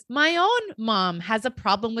because my own mom has a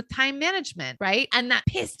problem with time management, right? And that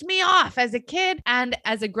pissed me off as a kid and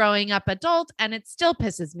as a growing up adult, and it still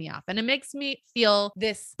pisses me off. off and it makes me feel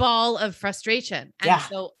this ball of frustration. And Yeah.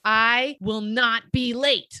 so I will not be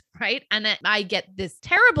late. Right. And I get this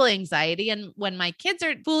terrible anxiety. And when my kids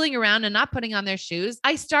are fooling around and not putting on their shoes,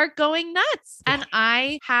 I start going nuts and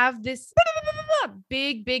I have this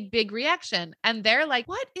big reaction. And they're like,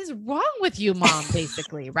 what is wrong with you, mom?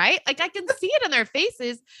 Basically. Right. Like I can see it in their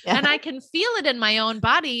faces and I can feel it in my own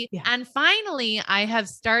body. Yeah. And finally, I have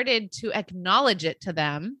started to acknowledge it to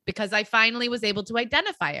them because I finally was able to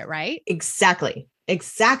identify it. Right.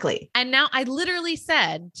 Exactly. And now I literally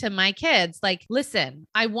said to my kids, like, listen,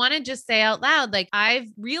 I want to just say out loud, like, I've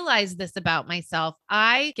realized this about myself.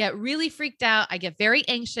 I get really freaked out. I get very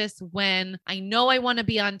anxious when I know I want to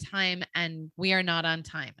be on time and we are not on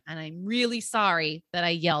time. And I'm really sorry that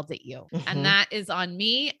I yelled at you. And that is on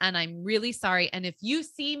me. And I'm really sorry. And if you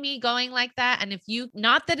see me going like that, and if you,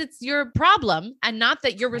 not that it's your problem and not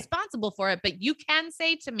that you're responsible for it, but you can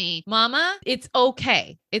say to me, Mama, it's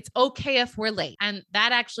okay. It's okay if we're late. And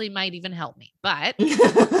that actually might even help me. But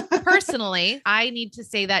personally, I need to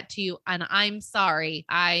say that to you. And I'm sorry.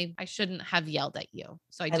 I shouldn't have yelled at you.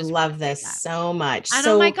 So I love this so much. And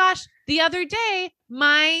oh my gosh, the other day,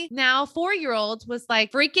 my now 4-year-old was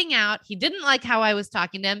like freaking out. He didn't like how I was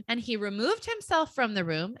talking to him and he removed himself from the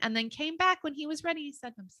room and then came back when he was ready. He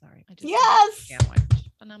said, I'm sorry. I just sandwich.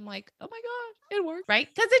 And I'm like, oh my gosh, it worked. Right.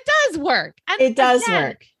 Because it does work. And it does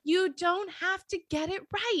work. You don't have to get it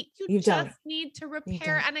right. You don't. just need to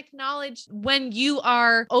repair and acknowledge when you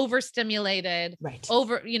are overstimulated,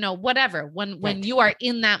 whatever, when you are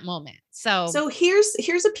in that moment. So here's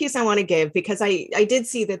a piece I want to give because I did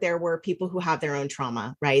see that there were people who have their own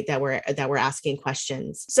trauma, right? That were asking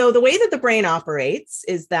questions. So the way that the brain operates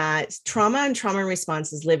is that trauma and trauma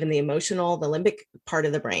responses live in the limbic part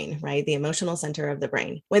of the brain, right? The emotional center of the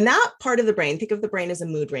brain. When that part of the brain, think of the brain as a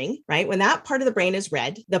mood ring, right? When that part of the brain is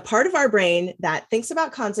red, the part of our brain that thinks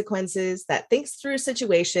about consequences, that thinks through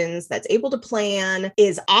situations, that's able to plan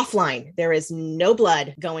is offline. There is no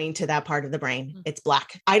blood going to that part of the brain. It's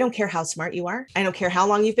black. I don't care how smart you are. I don't care how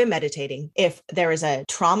long you've been meditating. If there is a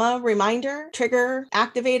trauma reminder, trigger,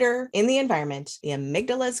 activator in the environment, the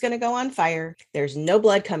amygdala is going to go on fire. There's no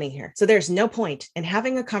blood coming here. So there's no point in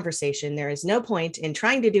having a conversation. There is no point in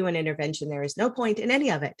trying to do an intervention. There is no point in any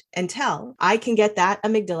of it until I can get that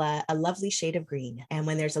amygdala a lovely shade of green. And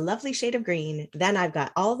when there's a lovely shade of green, then I've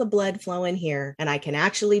got all the blood flowing here and I can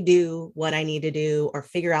actually do what I need to do or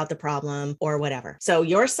figure out the problem or whatever. So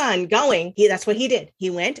your son that's what he did. He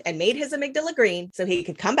went and made his amygdala green so he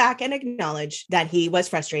could come back and acknowledge that he was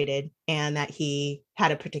frustrated and that he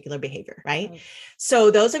had a particular behavior, right? So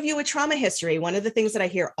those of you with trauma history, one of the things that I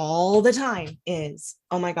hear all the time is,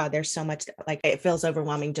 oh my God, there's so much, like it feels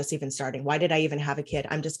overwhelming just even starting. Why did I even have a kid?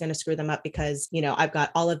 I'm just going to screw them up because, I've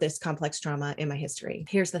got all of this complex trauma in my history.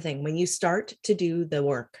 Here's the thing. When you start to do the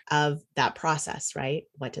work of that process, right?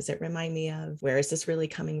 What does it remind me of? Where is this really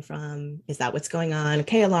coming from? Is that what's going on?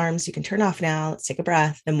 Okay, alarms, you can turn off now. Let's take a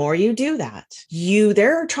breath. The more you do that,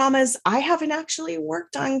 there are traumas I haven't actually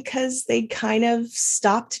worked on because they kind of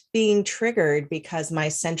stopped being triggered because my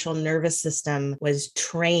central nervous system was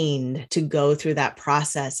trained to go through that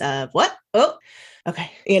process of what? Oh,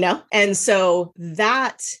 okay. And so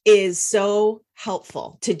that is so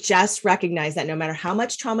helpful to just recognize that no matter how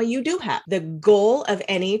much trauma you do have, the goal of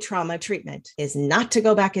any trauma treatment is not to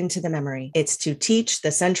go back into the memory. It's to teach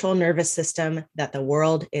the central nervous system that the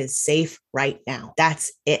world is safe right now.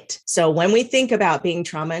 That's it. So when we think about being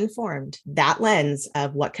trauma informed, that lens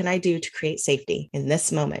of what can I do to create safety in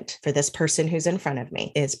this moment for this person who's in front of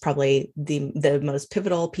me is probably the most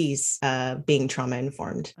pivotal piece of being trauma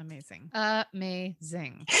informed. Amazing.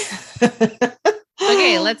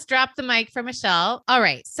 Okay, let's drop the mic for Michelle. All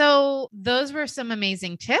right. So those were some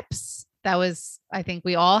amazing tips. I think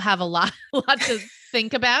we all have a lot to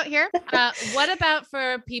think about here. What about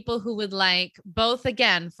for people who would like both,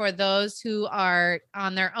 again, for those who are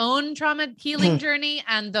on their own trauma healing journey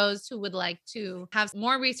and those who would like to have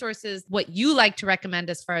more resources, what you like to recommend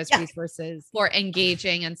as far as resources for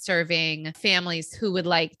engaging and serving families who would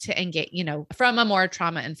like to engage, from a more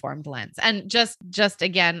trauma informed lens. And just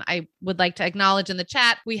again, I would like to acknowledge in the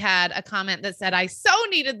chat, we had a comment that said, I so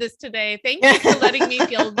needed this today. Thank you for letting me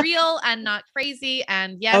feel real and not crazy.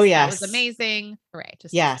 And yes, that was amazing. Hooray.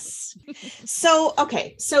 Yes. So,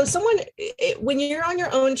 okay. So when you're on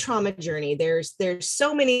your own trauma journey, there's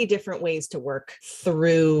so many different ways to work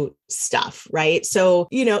through stuff, right? So,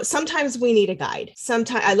 sometimes we need a guide.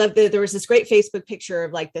 Sometimes I love there was this great Facebook picture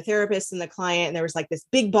of like the therapist and the client, and there was like this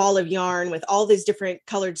big ball of yarn with all these different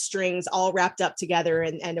colored strings all wrapped up together.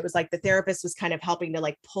 And it was like the therapist was kind of helping to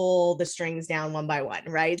like pull the strings down one by one,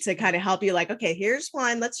 right? To kind of help you like, okay, here's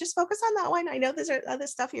one. Let's just focus on that one. I know there's other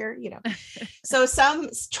stuff here, So some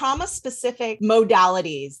trauma specific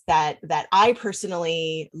modalities that I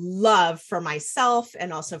personally love for myself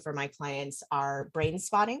and also for my clients are brain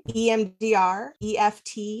spotting, EMDR,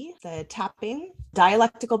 EFT, the tapping,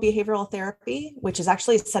 dialectical behavioral therapy, which is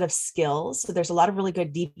actually a set of skills. So there's a lot of really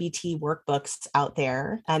good DBT workbooks out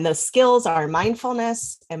there. And those skills are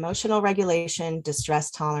mindfulness, emotional regulation,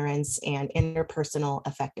 distress tolerance, and interpersonal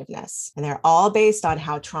effectiveness. And they're all based on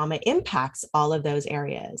how trauma impacts all of those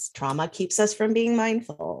areas. Trauma keeps us from being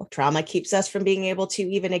mindful. Trauma keeps us from being able to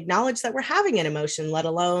even acknowledge that we're having an emotion, let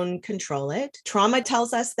alone control it. Trauma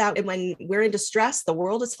tells us that when we're in distress, the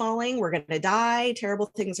world is falling, we're going to die, terrible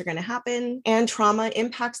things are going to happen. And trauma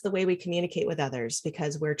impacts the way we communicate with others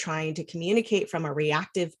because we're trying to communicate from a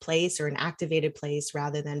reactive place or an activated place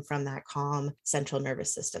rather than from that calm central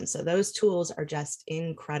nervous system. So those tools are just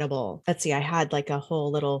incredible. Let's see, I had like a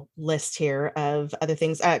whole little list here of other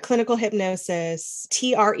things. Clinical hypnosis,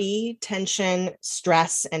 TRE, tension,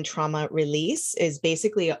 stress, and trauma release is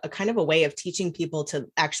basically a kind of a way of teaching people to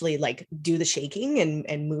actually like do the shaking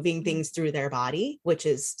and moving things through their body, which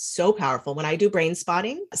is so powerful. When I do brain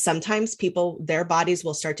spotting, sometimes people, their bodies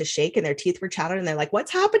will start to shake and their teeth were chattered and they're like,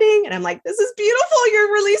 what's happening? And I'm like, this is beautiful.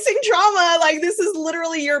 You're releasing trauma. Like this is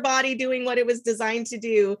literally your body doing what it was designed to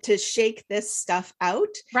do to shake this stuff out.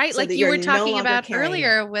 Right. So like you were talking about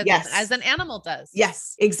earlier with as an animal does.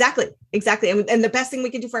 Yes, exactly. And the best thing we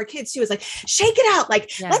can do for our kids too is like, shake it out.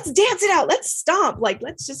 Like, let's dance it out. Let's stomp. Like,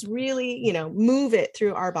 let's just really, move it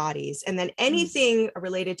through our bodies. And then anything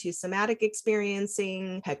related to somatic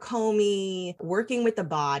experiencing, Hakomi, working with the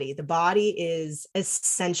body is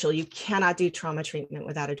essential. You cannot do trauma treatment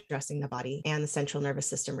without addressing the body and the central nervous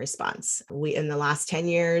system response. In the last 10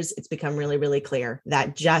 years, it's become really, really clear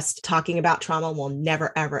that just talking about trauma will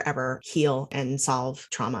never, ever, ever heal and solve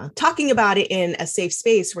trauma. Talking about it in a safe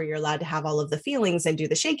space where you're allowed to have all of the feelings and do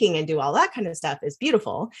the shaking and do all that kind of stuff is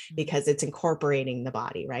beautiful because it's incorporating the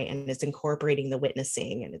body, right? And it's incorporating the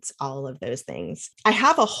witnessing and it's all of those things. I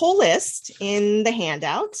have a whole list in the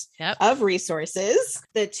handout of resources.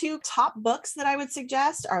 The two top books that I would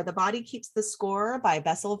suggest are The Body Keeps the Score by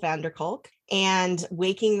Bessel van der Kolk and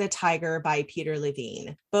Waking the Tiger by Peter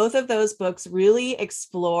Levine. Both of those books really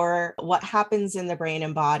explore what happens in the brain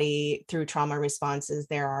and body through trauma responses.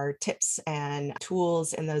 There are tips and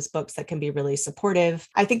tools in those books that can be really supportive.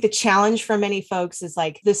 I think the challenge for many folks is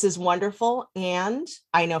like, this is wonderful. And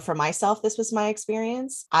I know for myself, this was my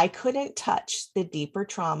experience. I couldn't touch the deeper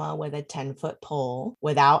trauma with a 10-foot pole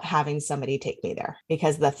without having somebody take me there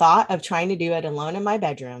because the thought of trying to do it alone in my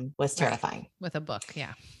bedroom was terrifying. With a book.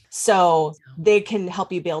 Yeah. So they can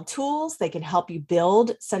help you build tools. They can help you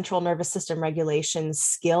build central nervous system regulation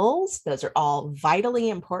skills. Those are all vitally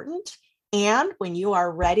important. And when you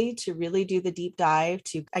are ready to really do the deep dive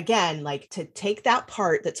to, again, like to take that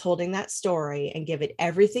part that's holding that story and give it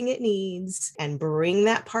everything it needs and bring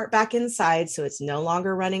that part back inside so it's no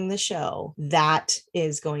longer running the show, that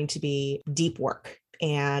is going to be deep work.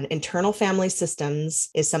 And internal family systems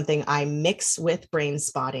is something I mix with brain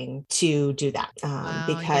spotting to do that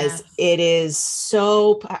because it is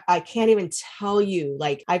so, I can't even tell you,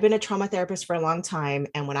 like I've been a trauma therapist for a long time.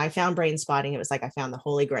 And when I found brain spotting, it was like I found the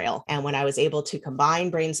holy grail. And when I was able to combine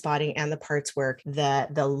brain spotting and the parts work, the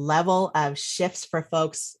level of shifts for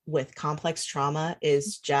folks with complex trauma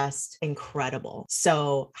is just incredible.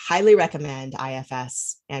 So highly recommend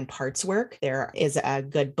IFS and parts work. There is a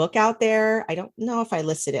good book out there. I don't know if I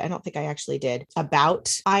listed it. I don't think I actually did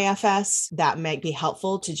about IFS that might be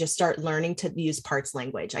helpful to just start learning to use parts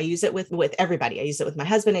language. I use it with everybody. I use it with my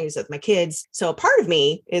husband. I use it with my kids. So a part of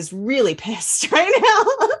me is really pissed right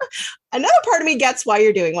now. Another part of me gets why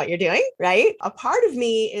you're doing what you're doing, right? A part of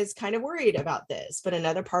me is kind of worried about this, but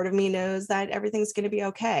another part of me knows that everything's going to be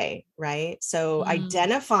okay, right? So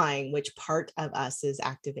identifying which part of us is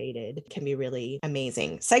activated can be really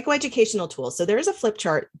amazing. Psychoeducational tools. So there is a flip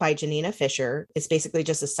chart by Janina Fisher. It's basically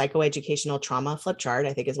just a psychoeducational trauma flip chart,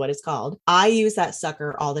 I think is what it's called. I use that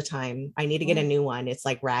sucker all the time. I need to get a new one. It's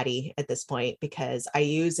like ratty at this point because I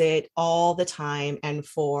use it all the time. And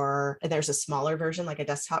there's a smaller version, like a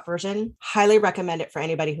desktop version. Highly recommend it for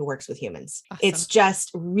anybody who works with humans. Awesome. It's just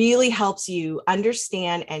really helps you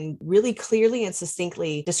understand and really clearly and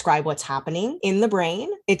succinctly describe what's happening in the brain.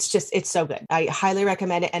 It's so good. I highly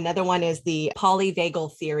recommend it. Another one is the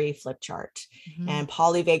polyvagal theory flip chart. And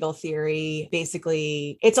polyvagal theory,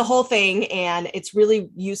 basically, it's a whole thing and it's really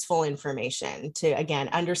useful information to, again,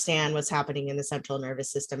 understand what's happening in the central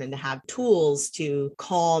nervous system and to have tools to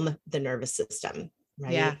calm the nervous system.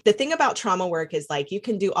 right? Yeah. The thing about trauma work is like, you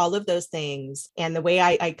can do all of those things. And the way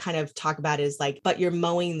I kind of talk about it is like, but you're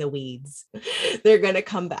mowing the weeds. They're going to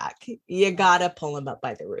come back. You got to pull them up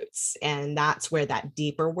by the roots. And that's where that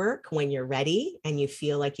deeper work, when you're ready and you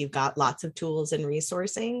feel like you've got lots of tools and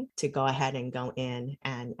resourcing to go ahead and go in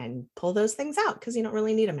and pull those things out, because you don't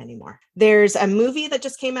really need them anymore. There's a movie that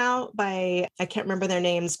just came out by, I can't remember their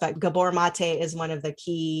names, but Gabor Mate is one of the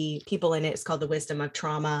key people in it. It's called The Wisdom of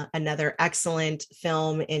Trauma, another excellent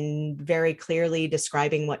film in very clearly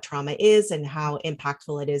describing what trauma is and how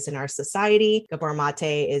impactful it is in our society. Gabor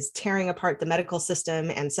Mate is tearing apart the medical system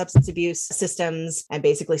and substance abuse systems and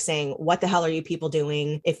basically saying, what the hell are you people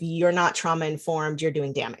doing? If you're not trauma informed, you're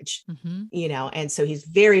doing damage. You know, and so he's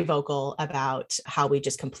very vocal about how we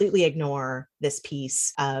just completely ignore this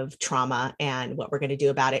piece of trauma and what we're going to do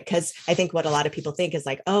about it. Because I think what a lot of people think is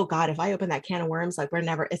like, oh God, if I open that can of worms, like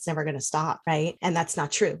it's never going to stop, right? And that's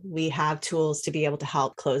not true. We have tools to be able to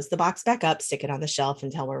help close the box back up, stick it on the shelf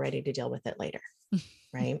until we're ready to deal with it later.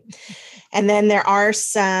 Right. And then there are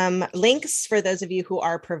some links for those of you who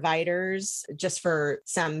are providers, just for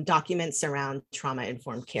some documents around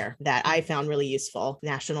trauma-informed care that I found really useful.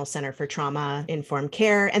 National Center for Trauma-Informed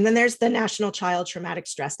Care. And then there's the National Child Traumatic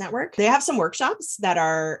Stress Network. They have some workshops that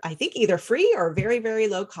are, I think, either free or very, very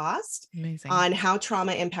low cost. Amazing. On how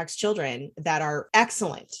trauma impacts children, that are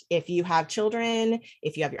excellent. If you have children,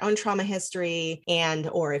 if you have your own trauma history, and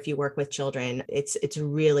or if you work with children, it's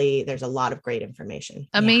really, there's a lot of great information.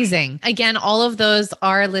 Amazing. Yeah. Again, all of those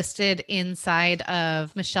are listed inside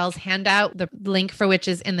of Michelle's handout, the link for which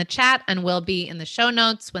is in the chat and will be in the show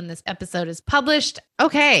notes when this episode is published.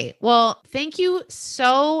 Okay. Well, thank you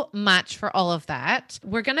so much for all of that.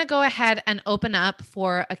 We're going to go ahead and open up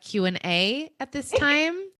for a Q&A at this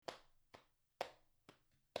time.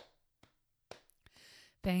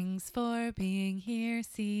 Thanks for being here.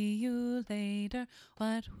 See you later.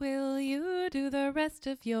 What will you do the rest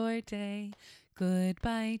of your day?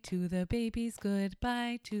 Goodbye to the babies,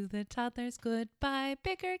 goodbye to the toddlers, goodbye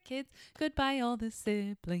bigger kids, goodbye all the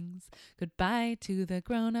siblings, goodbye to the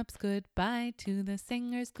grown-ups, goodbye to the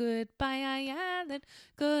singers, goodbye I yelled,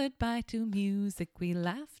 goodbye to music. We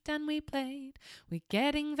laughed and we played, we're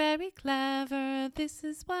getting very clever, this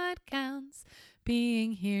is what counts,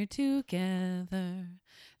 being here together.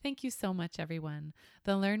 Thank you so much, everyone.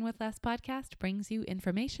 The Learn with Less podcast brings you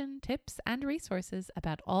information, tips, and resources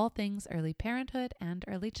about all things early parenthood and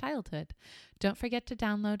early childhood. Don't forget to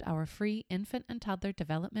download our free infant and toddler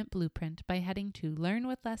development blueprint by heading to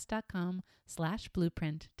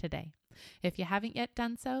learnwithless.com/blueprint today. If you haven't yet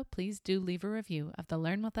done so, please do leave a review of the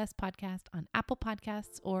Learn with Less podcast on Apple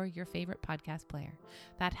Podcasts or your favorite podcast player.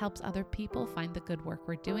 That helps other people find the good work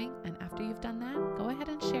we're doing. And after you've done that, go ahead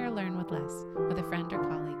and share Learn with Less with a friend or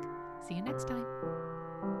colleague. See you next time.